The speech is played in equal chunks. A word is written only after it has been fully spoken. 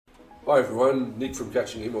Hi everyone, Nick from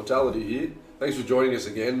Catching Immortality here. Thanks for joining us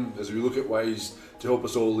again as we look at ways to help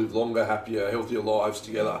us all live longer, happier, healthier lives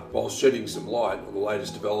together while shedding some light on the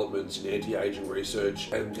latest developments in anti-aging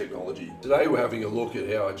research and technology. Today we're having a look at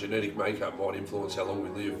how our genetic makeup might influence how long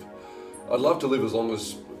we live. I'd love to live as long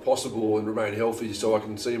as possible and remain healthy so I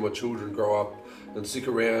can see my children grow up and stick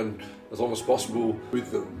around as long as possible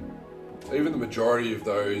with them. Even the majority of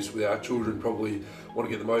those with our children probably want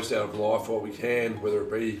to get the most out of life while we can, whether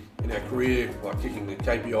it be in our career, like kicking the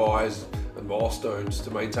KPIs and milestones,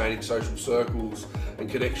 to maintaining social circles and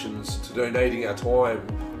connections, to donating our time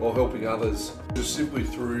while helping others, just simply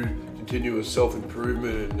through continuous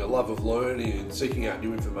self-improvement and a love of learning and seeking out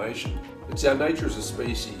new information. It's our nature as a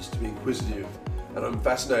species to be inquisitive, and I'm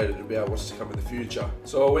fascinated about what's to come in the future.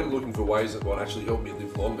 So I went looking for ways that might actually help me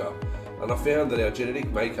live longer, and I found that our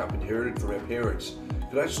genetic makeup inherited from our parents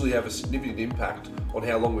could actually have a significant impact on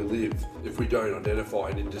how long we live if we don't identify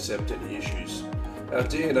and intercept any issues. Our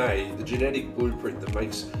DNA, the genetic blueprint that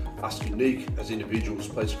makes us unique as individuals,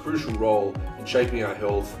 plays a crucial role in shaping our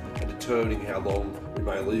health and determining how long we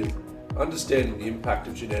may live. Understanding the impact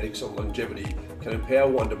of genetics on longevity can empower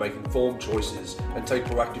one to make informed choices and take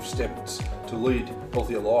proactive steps to lead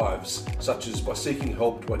healthier lives, such as by seeking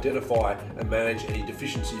help to identify and manage any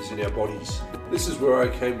deficiencies in our bodies. This is where I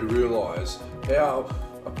came to realise how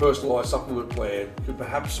a personalised supplement plan could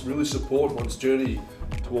perhaps really support one's journey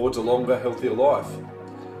towards a longer, healthier life.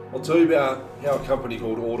 I'll tell you about how a company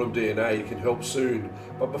called Autumn DNA can help soon,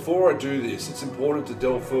 but before I do this, it's important to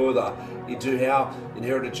delve further into how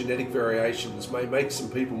inherited genetic variations may make some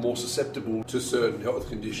people more susceptible to certain health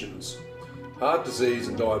conditions. Heart disease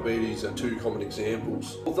and diabetes are two common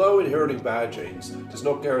examples. Although inheriting bad genes does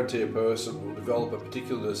not guarantee a person will develop a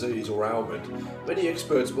particular disease or ailment, many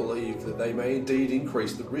experts believe that they may indeed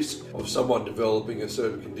increase the risk of someone developing a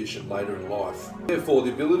certain condition later in life. Therefore,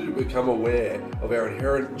 the ability to become aware of our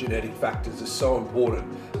inherent genetic factors is so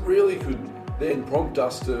important. It really could then prompt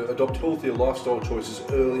us to adopt healthier lifestyle choices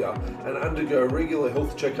earlier and undergo regular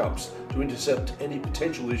health checkups to intercept any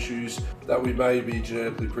potential issues that we may be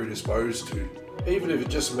genetically predisposed to. Even if it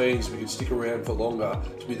just means we can stick around for longer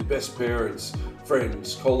to be the best parents,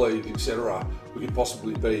 friends, colleagues, etc. we could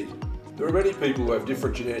possibly be. There are many people who have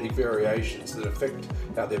different genetic variations that affect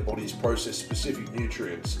how their bodies process specific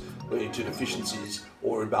nutrients, leading to deficiencies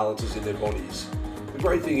or imbalances in their bodies. The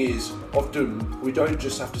great thing is, often we don't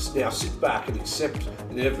just have to now sit back and accept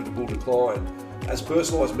inevitable decline, as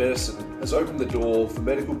personalised medicine has opened the door for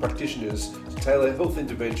medical practitioners to tailor health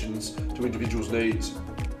interventions to individuals' needs.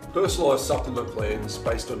 Personalised supplement plans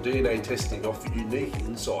based on DNA testing offer unique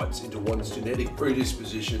insights into one's genetic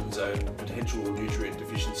predispositions and potential nutrient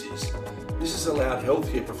deficiencies. This has allowed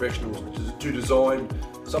healthcare professionals to design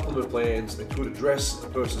supplement plans that could address a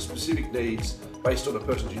person's specific needs based on a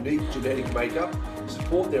person's unique genetic makeup,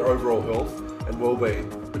 support their overall health and well-being,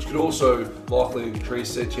 which could also likely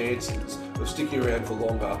increase their chances of sticking around for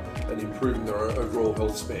longer and improving their overall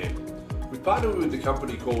health span. We've partnered with a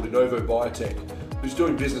company called Innovo Biotech, who's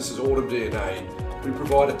doing business as Autumn DNA. We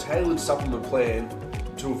provide a tailored supplement plan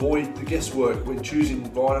to avoid the guesswork when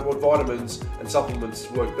choosing what vitamins and supplements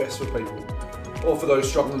work best for people, or for those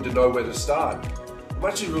struggling to know where to start. I'm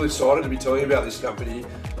actually really excited to be telling you about this company,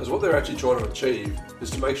 as what they're actually trying to achieve is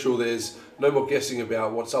to make sure there's no more guessing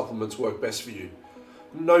about what supplements work best for you.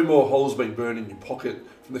 No more holes being burned in your pocket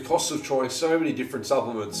from the costs of trying so many different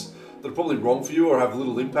supplements that are probably wrong for you or have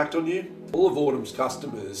little impact on you. All of Autumn's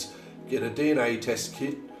customers get a DNA test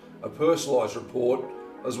kit, a personalised report,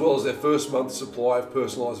 as well as their first month's supply of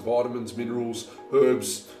personalised vitamins, minerals,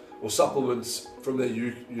 herbs or supplements from their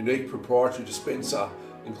unique proprietary dispenser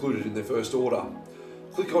included in their first order.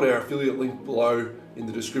 Click on our affiliate link below in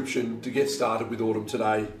the description to get started with Autumn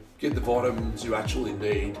today. Get the vitamins you actually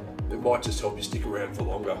need. It might just help you stick around for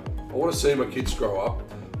longer. I want to see my kids grow up,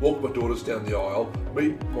 walk my daughters down the aisle,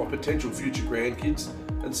 meet my potential future grandkids,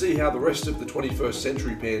 and see how the rest of the 21st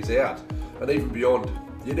century pans out, and even beyond.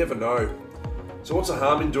 You never know. So what's the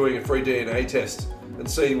harm in doing a free DNA test and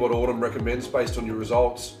seeing what Autumn recommends based on your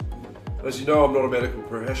results? As you know, I'm not a medical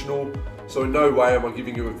professional, so in no way am I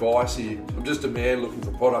giving you advice here. I'm just a man looking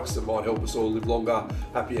for products that might help us all live longer,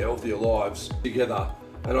 happier, healthier lives together.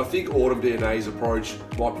 And I think Autumn DNA's approach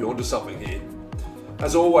might be onto something here.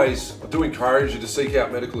 As always, I do encourage you to seek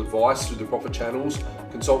out medical advice through the proper channels,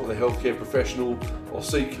 consult with a healthcare professional, or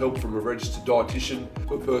seek help from a registered dietitian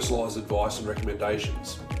for personalised advice and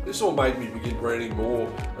recommendations. This all made me begin reading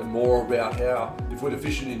more and more about how, if we're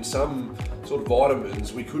deficient in some sort of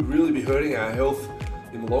vitamins, we could really be hurting our health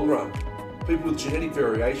in the long run. People with genetic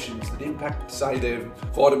variations that impact, say, their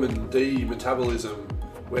vitamin D metabolism,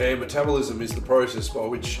 where metabolism is the process by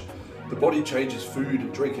which the body changes food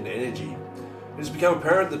and drink and energy. It has become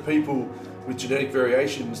apparent that people with genetic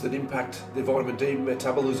variations that impact their vitamin D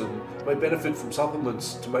metabolism may benefit from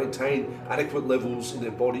supplements to maintain adequate levels in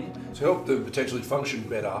their body to help them potentially function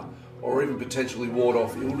better or even potentially ward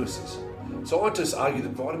off illnesses. Scientists argue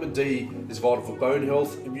that vitamin D is vital for bone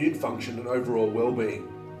health, immune function and overall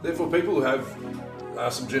well-being. Therefore, people who have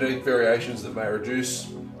some genetic variations that may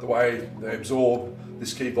reduce the way they absorb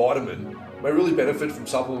this key vitamin may really benefit from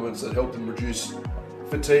supplements that help them reduce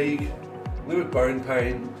fatigue, limit bone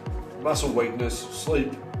pain, muscle weakness,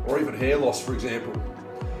 sleep, or even hair loss, for example.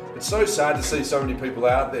 It's so sad to see so many people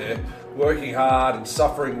out there working hard and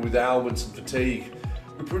suffering with ailments and fatigue.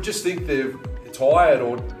 We just think they're tired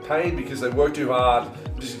or pain because they work too hard,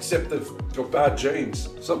 just accept they've got bad genes.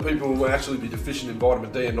 Some people will actually be deficient in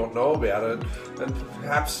vitamin D and not know about it, and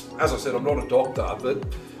perhaps, as I said, I'm not a doctor, but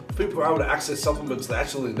if people are able to access supplements they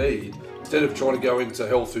actually need, instead of trying to go into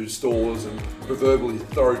health food stores and proverbially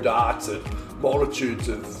throw darts at multitudes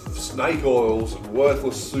of snake oils and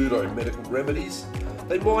worthless pseudo-medical remedies,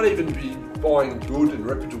 they might even be buying good and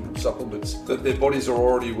reputable supplements that their bodies are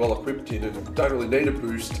already well equipped in and don't really need a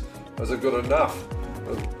boost as they've got enough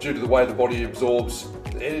due to the way the body absorbs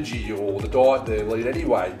the energy or the diet they lead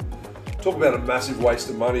anyway. Talk about a massive waste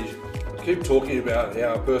of money. I keep talking about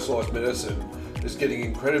how personalised medicine is getting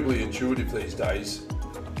incredibly intuitive these days.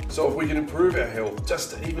 So if we can improve our health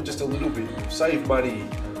just a little bit, save money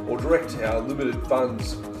or direct our limited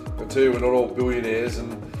funds, I tell you, we're not all billionaires,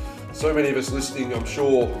 and so many of us listening, I'm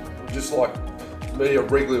sure, just like me, are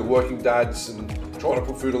regular working dads and trying to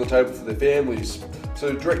put food on the table for their families.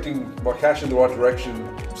 So directing my cash in the right direction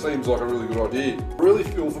seems like a really good idea. I really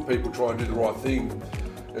feel for people trying to do the right thing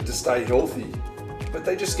and to stay healthy, but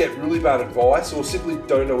they just get really bad advice or simply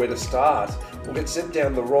don't know where to start or get sent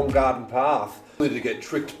down the wrong garden path, only to get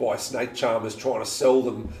tricked by snake charmers trying to sell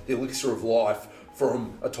them the elixir of life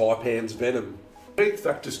from a taipan's venom. Genetic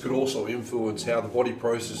factors could also influence how the body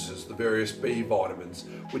processes the various B vitamins,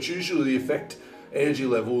 which usually affect energy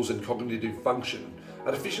levels and cognitive function.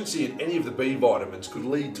 A deficiency in any of the B vitamins could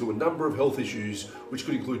lead to a number of health issues, which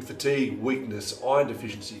could include fatigue, weakness, iron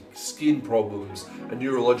deficiency, skin problems, and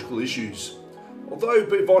neurological issues. Although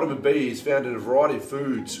vitamin B is found in a variety of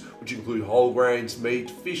foods, which include whole grains, meat,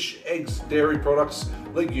 fish, eggs, dairy products,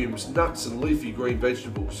 legumes, nuts, and leafy green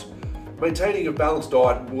vegetables, maintaining a balanced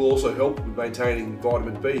diet will also help with maintaining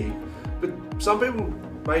vitamin B, but some people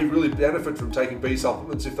may really benefit from taking B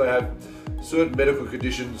supplements if they have certain medical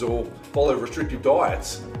conditions or follow restrictive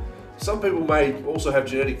diets. Some people may also have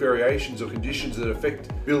genetic variations or conditions that affect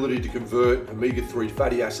the ability to convert omega-3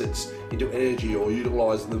 fatty acids into energy or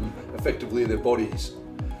utilise them effectively in their bodies.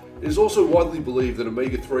 It is also widely believed that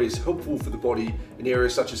omega-3 is helpful for the body in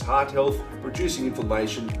areas such as heart health, reducing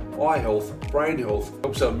inflammation, eye health, brain health,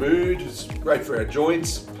 helps our mood, it's great for our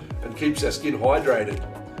joints, and keeps our skin hydrated.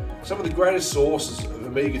 Some of the greatest sources of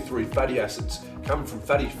omega-3 fatty acids come from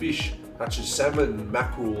fatty fish, such as salmon,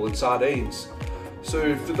 mackerel, and sardines.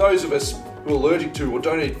 So for those of us who are allergic to or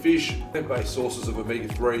don't eat fish, plant-based sources of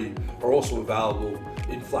omega-3 are also available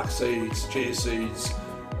in flax seeds, chia seeds,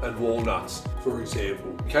 and walnuts, for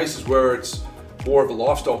example. In cases where it's more of a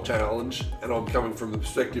lifestyle challenge, and I'm coming from the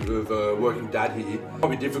perspective of a working dad here, it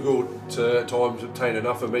might be difficult to at times obtain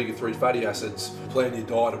enough omega-3 fatty acids, plan your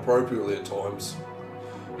diet appropriately at times.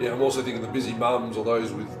 Yeah, I'm also thinking of the busy mums or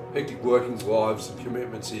those with hectic working lives and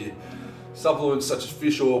commitments here. Supplements such as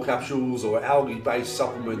fish oil capsules or algae-based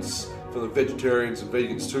supplements for the vegetarians and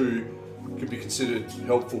vegans too could be considered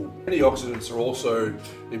helpful. Antioxidants are also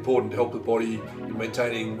important to help the body in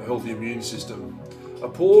maintaining a healthy immune system. A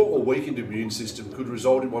poor or weakened immune system could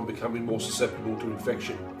result in one becoming more susceptible to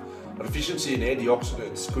infection. A deficiency in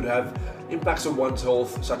antioxidants could have impacts on one's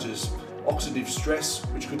health, such as oxidative stress,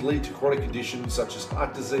 which could lead to chronic conditions such as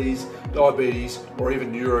heart disease, diabetes, or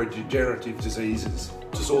even neurodegenerative diseases.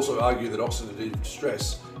 Scientists also argue that oxidative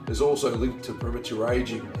stress is also linked to premature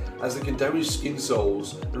aging, as it can damage skin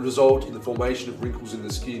cells and result in the formation of wrinkles in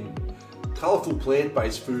the skin. Colourful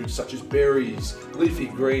plant-based foods such as berries, leafy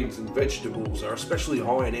greens and vegetables are especially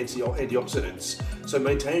high in antioxidants, so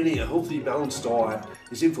maintaining a healthy, balanced diet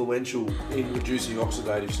is influential in reducing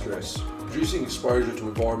oxidative stress. Reducing exposure to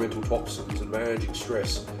environmental toxins and managing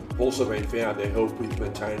stress have also been found to help with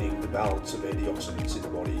maintaining the balance of antioxidants in the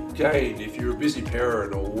body. Again, if you're a busy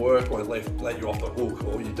parent or work won't let you off the hook,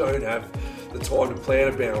 or you don't have the time to plan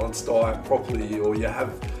a balanced diet properly, or you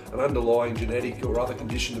have an underlying genetic or other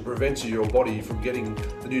condition that prevents your body from getting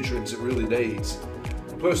the nutrients it really needs,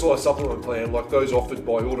 a personalised supplement plan like those offered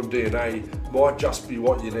by Autumn DNA might just be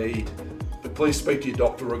what you need. But But please speak to your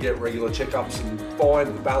doctor or get regular checkups and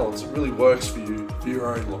find the balance that really works for you for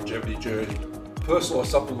your own longevity journey. A personalised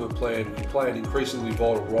supplement plan can play an increasingly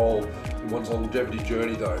vital role in one's longevity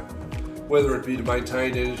journey though, whether it be to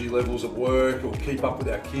maintain energy levels at work or keep up with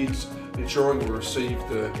our kids, ensuring we receive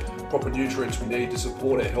the proper nutrients we need to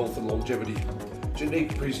support our health and longevity.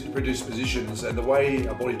 Genetic predispositions and the way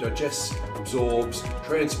our body digests, absorbs,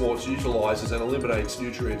 transports, utilises and eliminates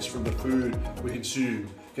nutrients from the food we consume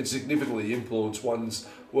can significantly influence one's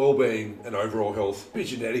well-being and overall health.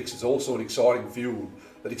 Epigenetics is also an exciting field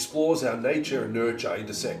that explores how nature and nurture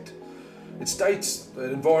intersect. It states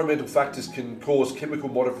that environmental factors can cause chemical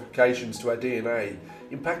modifications to our DNA,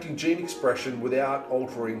 impacting gene expression without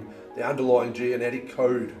altering the underlying genetic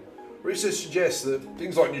code. Research suggests that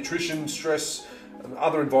things like nutrition, stress, and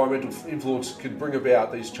other environmental influence can bring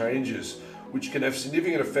about these changes, which can have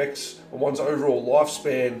significant effects on one's overall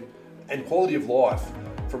lifespan and quality of life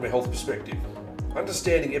from a health perspective.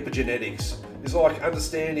 Understanding epigenetics is like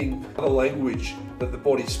understanding the language that the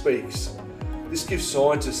body speaks. This gives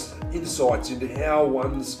scientists insights into how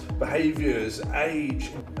one's behaviours,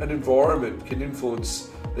 age, and environment can influence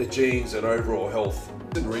their genes and overall health.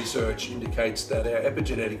 Research indicates that our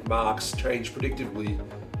epigenetic marks change predictably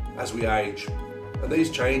as we age, and these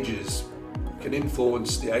changes can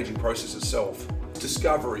influence the aging process itself. This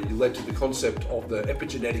discovery led to the concept of the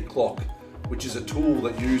epigenetic clock, which is a tool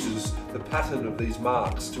that uses the pattern of these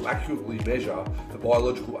marks to accurately measure the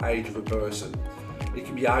biological age of a person. It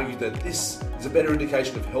can be argued that this is a better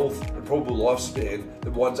indication of health and probable lifespan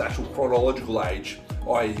than one's actual chronological age,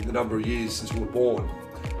 i.e. the number of years since we were born.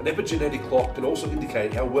 An epigenetic clock can also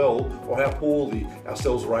indicate how well or how poorly our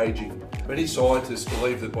cells are aging. Many scientists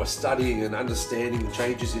believe that by studying and understanding the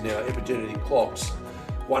changes in our epigenetic clocks,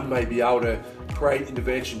 one may be able to create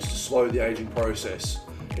interventions to slow the aging process.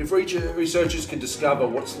 If researchers can discover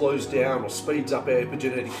what slows down or speeds up our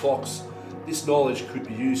epigenetic clocks, this knowledge could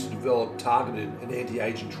be used to develop targeted and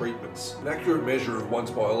anti-aging treatments. An accurate measure of one's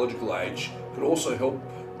biological age could also help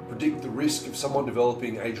predict the risk of someone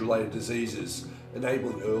developing age-related diseases,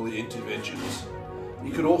 enabling early interventions.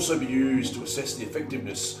 It could also be used to assess the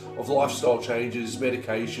effectiveness of lifestyle changes,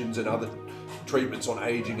 medications and other treatments on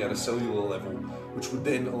aging at a cellular level, which would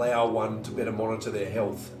then allow one to better monitor their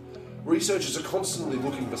health. Researchers are constantly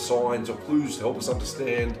looking for signs or clues to help us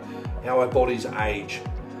understand how our bodies age.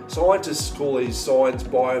 Scientists call these signs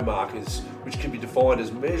biomarkers, which can be defined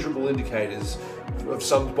as measurable indicators of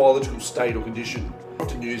some biological state or condition,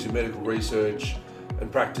 often used in medical research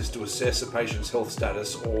and practice to assess a patient's health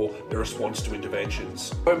status or their response to interventions.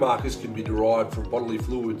 Biomarkers can be derived from bodily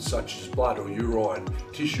fluids such as blood or urine,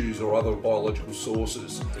 tissues or other biological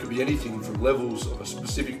sources. It can be anything from levels of a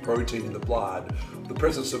specific protein in the blood, the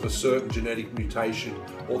presence of a certain genetic mutation,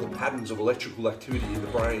 or the patterns of electrical activity in the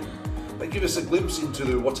brain. They give us a glimpse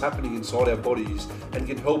into what's happening inside our bodies and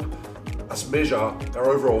can help us measure our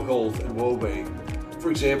overall health and well-being. For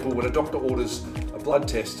example, when a doctor orders a blood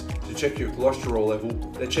test to check your cholesterol level,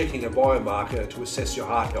 they're checking a biomarker to assess your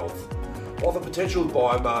heart health. While the potential of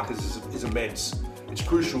biomarkers is immense, it's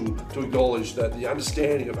crucial to acknowledge that the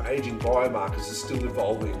understanding of aging biomarkers is still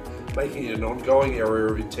evolving, making it an ongoing area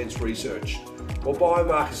of intense research. While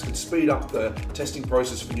biomarkers can speed up the testing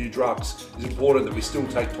process for new drugs, it's important that we still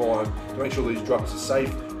take time to make sure these drugs are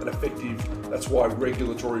safe and effective. That's why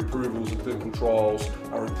regulatory approvals and clinical trials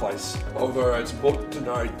are in place. However, it's important to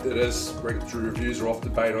note that as regulatory reviews are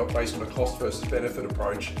often based on a cost versus benefit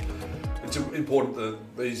approach, it's important that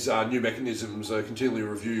these new mechanisms are continually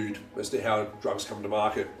reviewed as to how drugs come to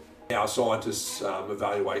market, how scientists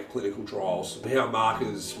evaluate clinical trials, and how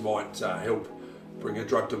markers might help bring a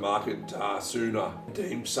drug to market sooner,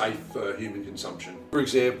 deemed safe for human consumption. For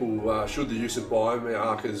example, should the use of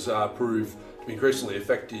biomarkers prove to be increasingly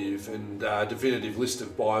effective and a definitive list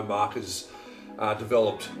of biomarkers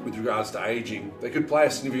developed with regards to aging, they could play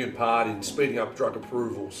a significant part in speeding up drug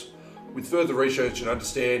approvals. With further research and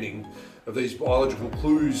understanding of these biological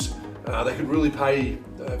clues, they could really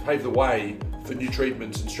pave the way for new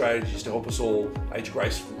treatments and strategies to help us all age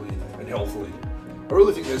gracefully and healthily. I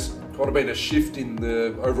really think there's kind of been a shift in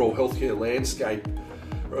the overall healthcare landscape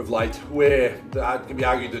of late, where it can be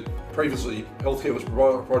argued that previously healthcare was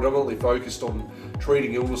predominantly focused on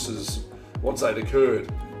treating illnesses once they'd occurred.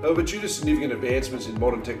 However, due to significant advancements in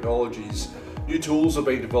modern technologies, new tools are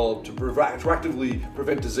being developed to proactively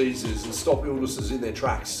prevent diseases and stop illnesses in their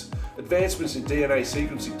tracks. Advancements in DNA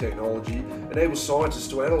sequencing technology enable scientists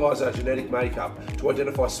to analyse our genetic makeup to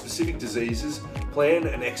identify specific diseases, plan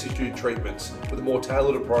and execute treatments with a more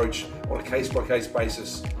tailored approach on a case-by-case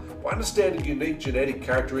basis. By understanding unique genetic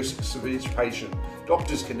characteristics of each patient,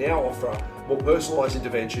 doctors can now offer more personalised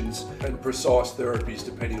interventions and precise therapies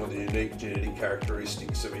depending on the unique genetic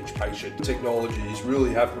characteristics of each patient. Technologies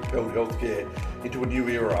really have propelled healthcare into a new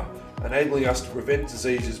era, enabling us to prevent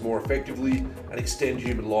diseases more effectively and extend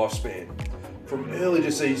human lifespan. From early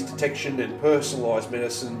disease detection and personalised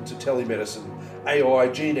medicine to telemedicine, AI,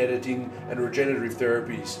 gene editing and regenerative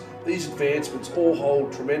therapies, these advancements all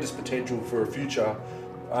hold tremendous potential for a future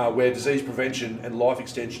where disease prevention and life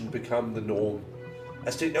extension become the norm.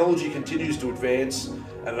 As technology continues to advance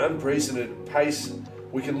at an unprecedented pace,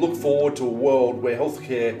 we can look forward to a world where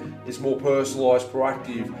healthcare is more personalised,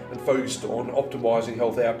 proactive and focused on optimising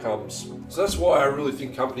health outcomes. So that's why I really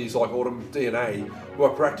think companies like Autumn DNA, who are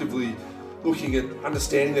proactively looking at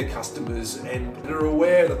understanding their customers and are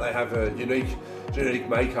aware that they have a unique genetic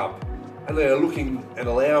makeup, and they are looking and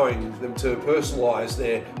allowing them to personalise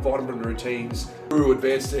their vitamin routines through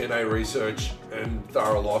advanced DNA research and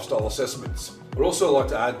thorough lifestyle assessments. I'd also like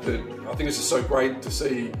to add that I think this is so great to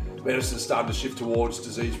see medicine starting to shift towards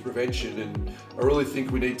disease prevention, and I really think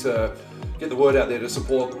we need to get the word out there to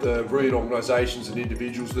support the brilliant organisations and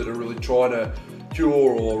individuals that are really trying to cure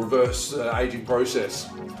or reverse the ageing process.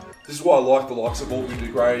 This is why I like the likes of Aubrey de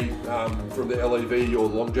Grey from the LEV or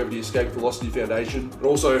the Longevity Escape Velocity Foundation, and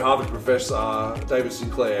also Harvard Professor David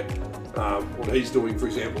Sinclair. What he's doing, for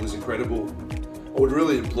example, is incredible. I would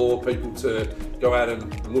really implore people to go out and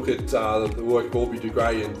look at the work of Aubrey de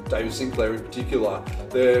Grey and David Sinclair in particular.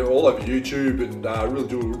 They're all over YouTube and really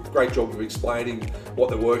do a great job of explaining what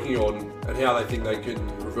they're working on and how they think they can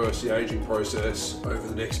reverse the ageing process over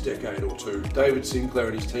the next decade or two. David Sinclair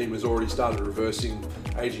and his team has already started reversing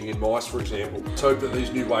ageing in mice, for example. Let's hope that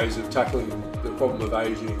these new ways of tackling the problem of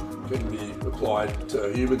ageing can be applied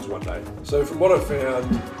to humans one day. So from what I've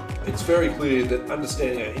found, it's very clear that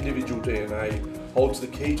understanding our individual DNA holds the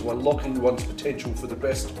key to unlocking one's potential for the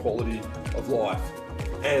best quality of life,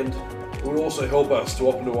 and it will also help us to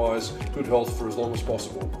optimise good health for as long as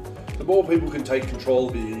possible. The more people can take control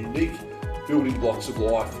of the unique building blocks of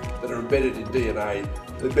life that are embedded in DNA,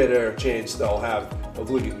 the better chance they'll have of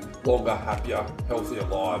living longer, happier, healthier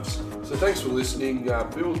lives. So thanks for listening.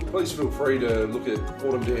 Please feel free to look at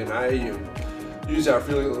Autumn DNA and use our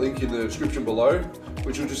affiliate link in the description below,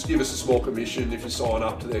 which will just give us a small commission if you sign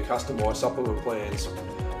up to their customised supplement plans.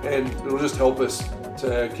 And it'll just help us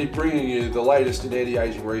to keep bringing you the latest in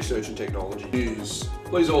anti-aging research and technology news.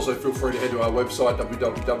 Please also feel free to head to our website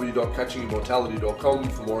www.catchingimmortality.com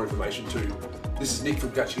for more information too. This is Nick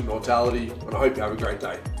from Catching Immortality, and I hope you have a great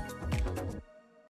day.